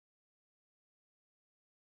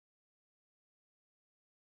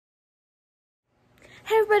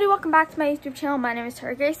Hey everybody, welcome back to my YouTube channel. My name is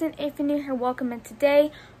Tori Gracen. If you're new here, welcome. And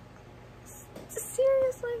today,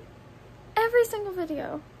 seriously, every single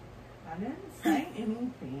video. I didn't say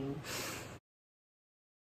anything.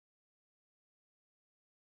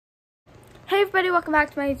 Hey everybody, welcome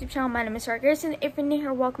back to my YouTube channel. My name is Tori Gracen. If you're new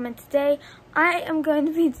here, welcome. And today, I am going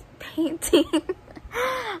to be painting.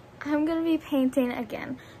 I'm going to be painting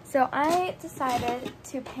again. So I decided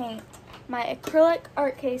to paint my acrylic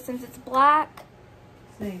art case since it's black.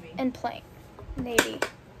 Navy. And plain. Navy.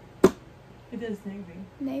 It is navy.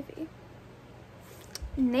 Navy.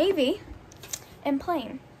 Navy and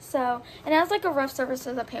plain. So, and it has like a rough surface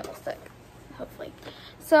as a paint will stick, hopefully.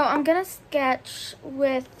 So I'm gonna sketch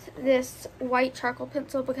with this white charcoal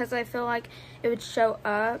pencil because I feel like it would show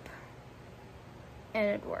up and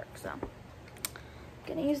it'd work. So I'm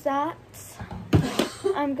gonna use that.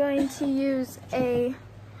 I'm going to use a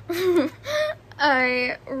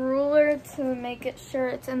a ruler to make it sure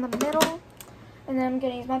it's in the middle, and then I'm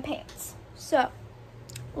gonna use my paints. So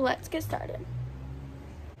let's get started.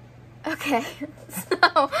 Okay,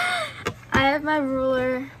 so I have my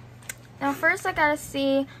ruler. Now first I gotta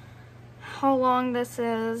see how long this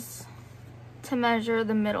is to measure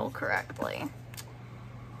the middle correctly.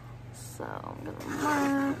 So I'm gonna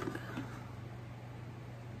mark.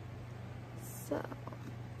 So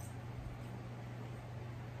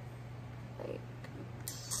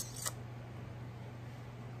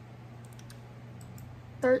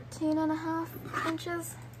 13.5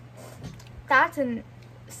 inches. That's a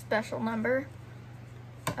special number.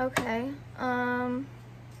 Okay.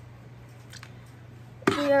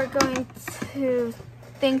 We are going to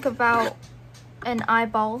think about an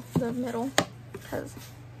eyeball, the middle, because.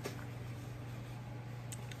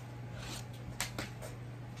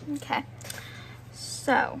 Okay.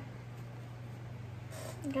 So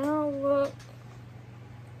I'm gonna look.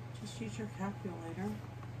 Just use your calculator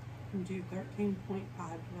and do 13.5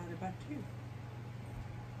 divided by 2.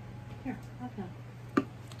 Here, okay.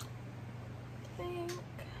 Think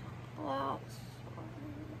last.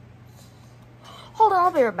 Hold on,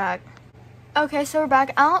 I'll be right back. Okay, so we're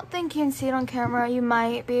back. I don't think you can see it on camera. You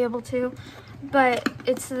might be able to, but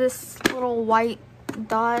it's this little white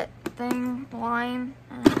dot thing, line.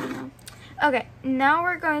 I don't know. Okay, now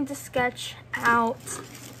we're going to sketch out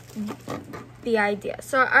the idea.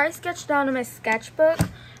 So I already sketched out in my sketchbook,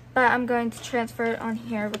 but I'm going to transfer it on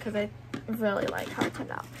here because I really like how it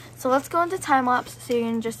turned out. So let's go into time lapse so you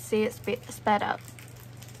can just see it sped up.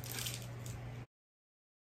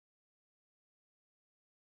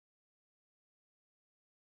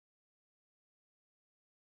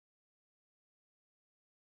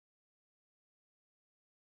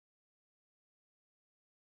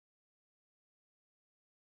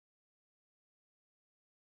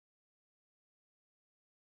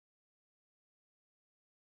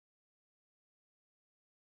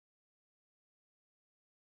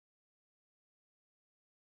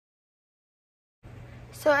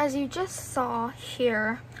 So as you just saw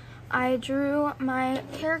here, I drew my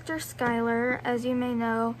character Skylar, as you may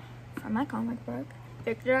know from my comic book,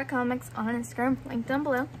 Victor.comics on Instagram, linked down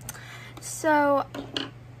below. So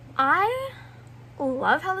I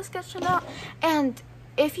love how the sketch turned out, and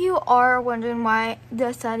if you are wondering why I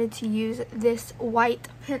decided to use this white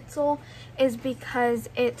pencil, is because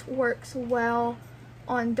it works well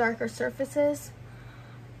on darker surfaces,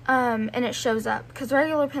 and it shows up, because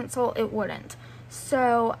regular pencil it wouldn't.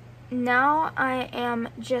 So now I am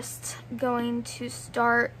just going to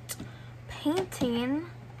start painting.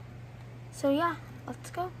 So yeah,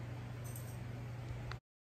 let's go.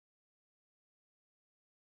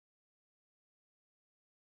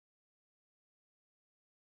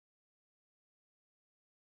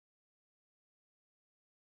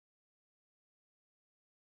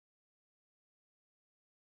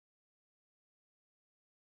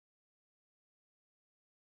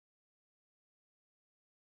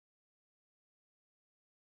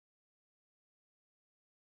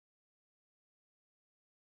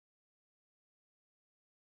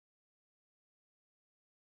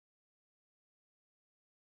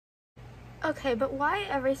 Okay, but why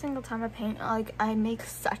every single time I paint, like, I make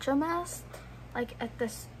such a mess, like, at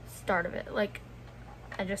the start of it? Like,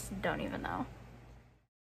 I just don't even know.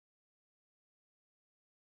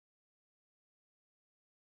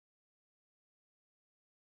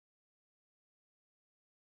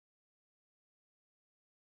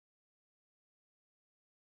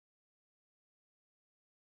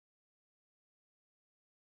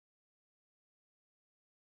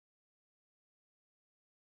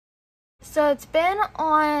 So it's been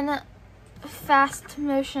on fast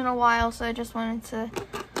motion a while, so I just wanted to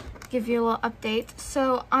give you a little update.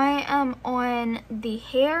 So I am on the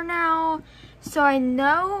hair now. So I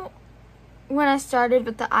know when I started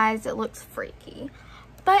with the eyes it looks freaky,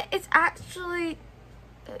 but it's actually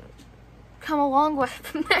come a long way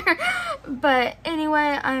from there. But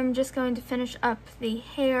anyway, I'm just going to finish up the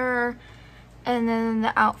hair and then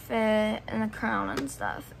the outfit and the crown and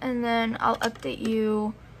stuff, and then I'll update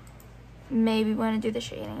you maybe when I do the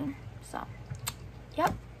shading. So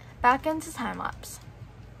yep, back into time lapse.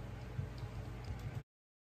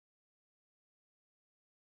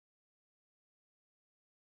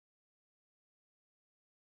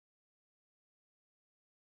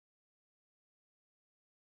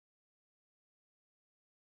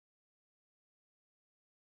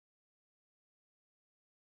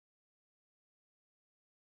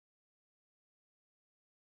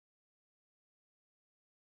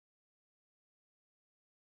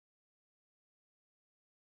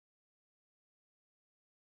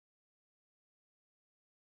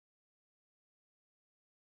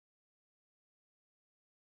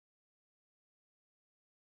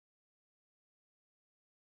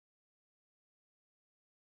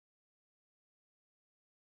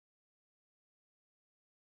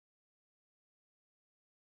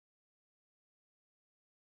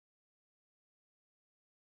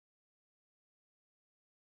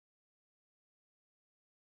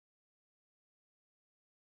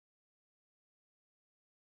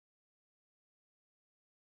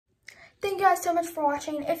 Thank you guys so much for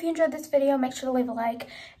watching. If you enjoyed this video, make sure to leave a like.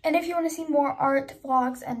 And if you want to see more art,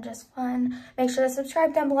 vlogs, and just fun, make sure to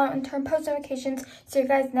subscribe down below and turn post notifications so you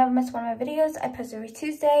guys never miss one of my videos. I post every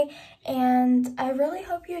Tuesday. And I really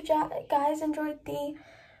hope you guys enjoyed the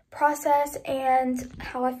process and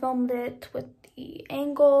how I filmed it with the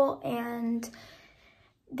angle and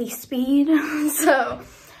the speed. So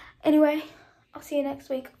anyway, I'll see you next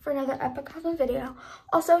week for another epic awesome video.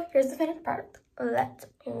 Also, here's the finished product. Let's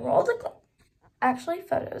roll the clip. Actually,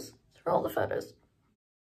 photos. Let's roll the photos.